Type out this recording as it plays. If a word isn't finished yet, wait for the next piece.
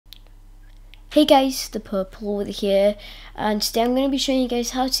Hey guys, ThePurpleWither here, and today I'm going to be showing you guys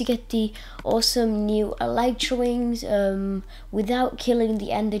how to get the awesome new Elytra wings without killing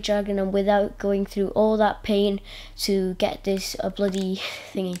the Ender Dragon and without going through all that pain to get this bloody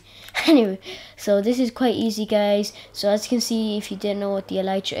thingy. Anyway, so this is quite easy guys. So as you can see, if you didn't know what the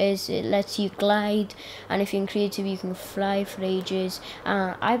Elytra is, it lets you glide, and if you're in creative you can fly for ages.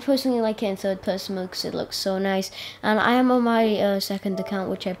 I personally like it in third person mode because it looks so nice, and I am on my second account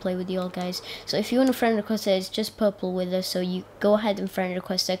which I play with you all guys. So if you want a friend request it, it's just ThePurpleWither, so you go ahead and friend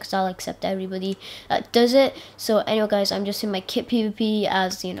request it because I'll accept everybody that does it. So anyway guys, I'm just in my kit PvP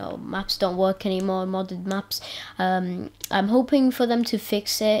as you know maps don't work anymore, modded maps. I'm hoping for them to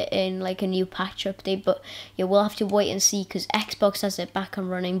fix it in like a new patch update, but yeah, we'll have to wait and see because Xbox has it back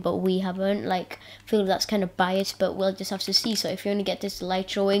and running but we haven't. Like, feel that's kind of biased, but we'll just have to see. So if you want to get this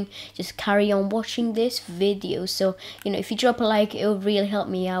Elytra wing, just carry on watching this video. So you know, if you drop a like, it will really help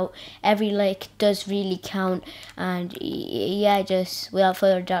me out. Every like does really count, and yeah, just without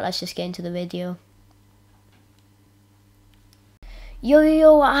further ado, let's just get into the video.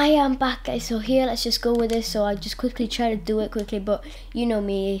 Yo, I am back guys. So here, let's just go with this. So I just quickly try to do it quickly, but you know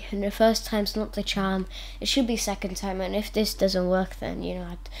me, and the first time's not the charm. It should be second time, and if this doesn't work, then you know,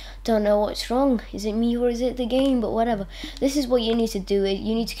 I don't know what's wrong. Is it me or is it the game? But whatever. This is what you need to do.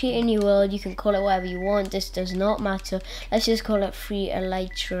 You need to create a new world. You can call it whatever you want. This does not matter. Let's just call it Free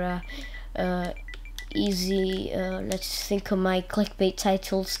Elytra. Easy. Let's think of my clickbait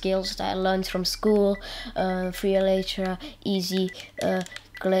title skills that I learned from school. Free Elytra, easy,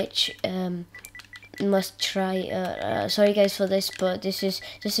 glitch, must try. Sorry guys for this, but this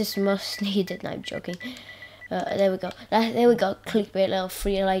is must needed. No, I'm joking. There we go. There we go. Clickbait, little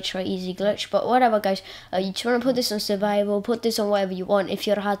Free Elytra, easy glitch. But whatever, guys. You just want to put this on survival. Put this on whatever you want. If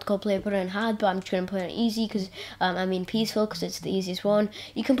you're a hardcore player, put it on hard. But I'm just going to put it on easy because I mean peaceful because it's the easiest one.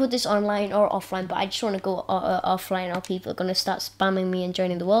 You can put this online or offline, but I just want to go offline, or people are going to start spamming me and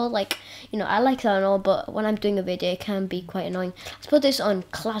joining the world. Like, you know, I like that and all, but when I'm doing a video, it can be quite annoying. Let's put this on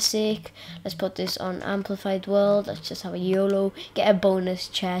classic. Let's put this on amplified world. Let's just have a YOLO. Get a bonus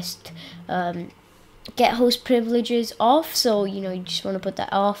chest. Get host privileges off, so you know you just want to put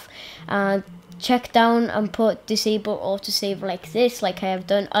that off, and check down and put disable autosave like this, like I have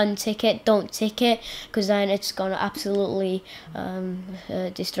done. Untick it, don't tick it, because then it's gonna absolutely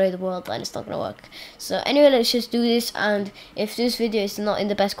destroy the world and it's not gonna work. So anyway, let's just do this. And if this video is not in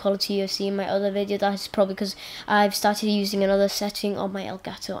the best quality you've seen my other video, that's probably because I've started using another setting on my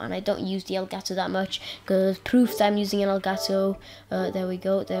Elgato, and I don't use the Elgato that much, because proof that I'm using an Elgato. There we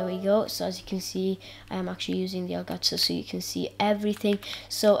go. So as you can see, I am actually using the Elgato, so you can see everything.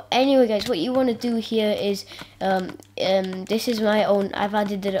 So anyway guys, what you want to do here is this is my own, I've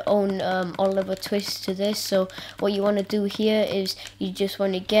added an own Oliver twist to this. So what you want to do here is you just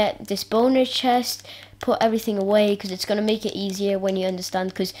want to get this bonus chest, put everything away, because it's going to make it easier when you understand,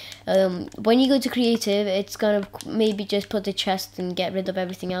 because when you go to creative, it's going to maybe just put the chest and get rid of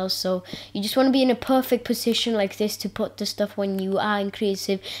everything else. So you just want to be in a perfect position like this to put the stuff when you are in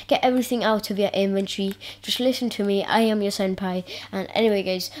creative. Get everything out of your inventory. Just listen to me, I am your senpai. And anyway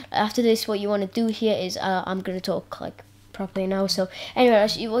guys, after this, what you want to do here is I'm going to talk like properly now. So anyway,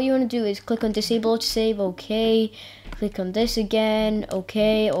 what you want to do is click on disable autosave, okay, click on this again,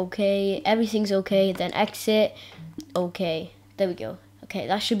 okay, everything's okay, then exit, okay, there we go. Okay,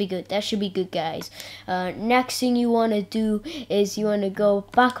 that should be good. That should be good, guys. Next thing you want to do is you want to go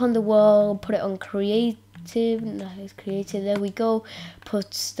back on the world, put it on creative. There we go.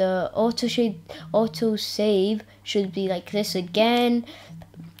 Put the auto save should be like this again.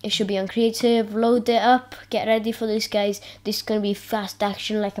 It should be on creative. Load it up. Get ready for this, guys. This is gonna be fast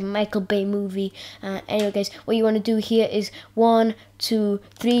action like a Michael Bay movie. Anyway, guys, what you want to do here is 1, 2,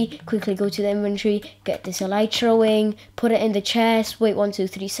 3. Quickly go to the inventory. Get this Elytra wing. Put it in the chest. Wait 1, 2,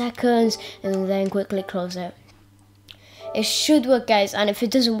 3 seconds, and then quickly close it. It should work, guys. And if it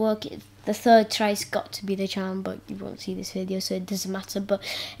doesn't work, the third try's got to be the charm, but you won't see this video, so it doesn't matter. But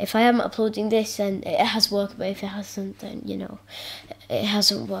if I am uploading this, then it has worked, but if it hasn't, then you know it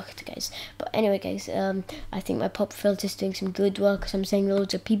hasn't worked, guys. But anyway guys, I think my pop filter is doing some good work because I'm saying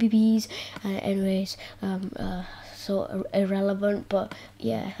loads of PPPs. Anyways, so irrelevant, but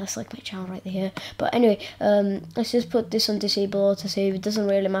yeah, that's like my channel right here. But anyway, let's just put this on disable autosave. It doesn't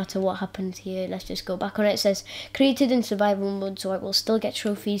really matter what happens here. Let's just go back on it. It says created in survival mode, so I will still get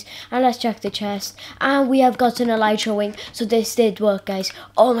trophies. And let's check the chest, and we have got an Elytra wing. So this did work, guys.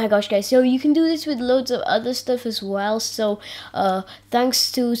 Oh my gosh, guys. So you can do this with loads of other stuff as well. So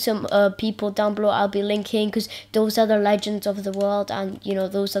thanks to some people down below, I'll be linking, because those are the legends of the world, and you know,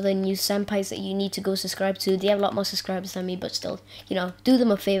 those are the new senpais that you need to go subscribe to. They have a lot more subscribers than me, but still, you know, do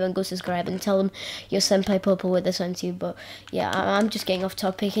them a favor and go subscribe and tell them your Senpai Purple with this sent you. But yeah, I'm just getting off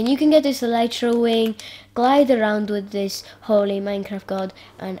topic, and you can get this Elytra wing, glide around with this holy Minecraft god,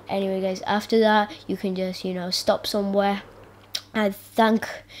 and anyway guys, after that you can just, you know, stop somewhere and thank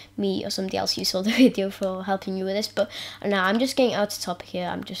me or somebody else who saw the video for helping you with this. But now I'm just getting out of topic here,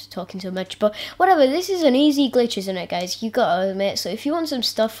 I'm just talking too much, but whatever. This is an easy glitch, isn't it guys? You gotta admit. So if you want some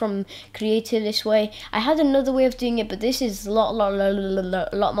stuff from creative this way, I had another way of doing it, but this is a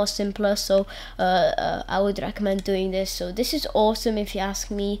lot more simpler, so I would recommend doing this. So this is awesome if you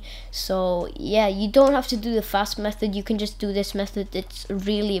ask me. So yeah, you don't have to do the fast method, you can just do this method. It's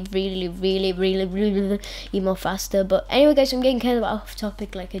really more faster. But anyway guys, I'm getting kind of off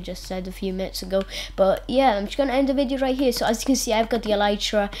topic like I just said a few minutes ago, but yeah, I'm just gonna end the video right here. So as you can see, I've got the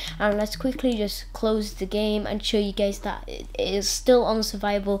Elytra, and let's quickly just close the game and show you guys that it is still on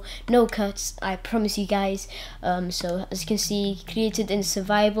survival, no cuts, I promise you guys. So as you can see, created in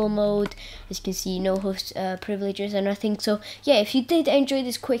survival mode, as you can see, no host privileges and nothing. So yeah, if you did enjoy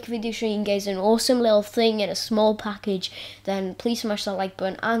this quick video showing you guys an awesome little thing in a small package, then please smash that like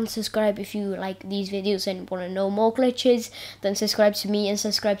button and subscribe if you like these videos and want to know more glitches. Then subscribe to me and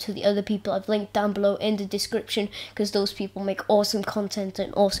subscribe to the other people I've linked down below in the description, because those people make awesome content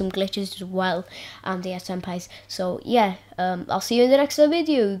and awesome glitches as well, and they are senpais. So yeah, I'll see you in the next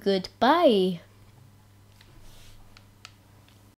video. Goodbye.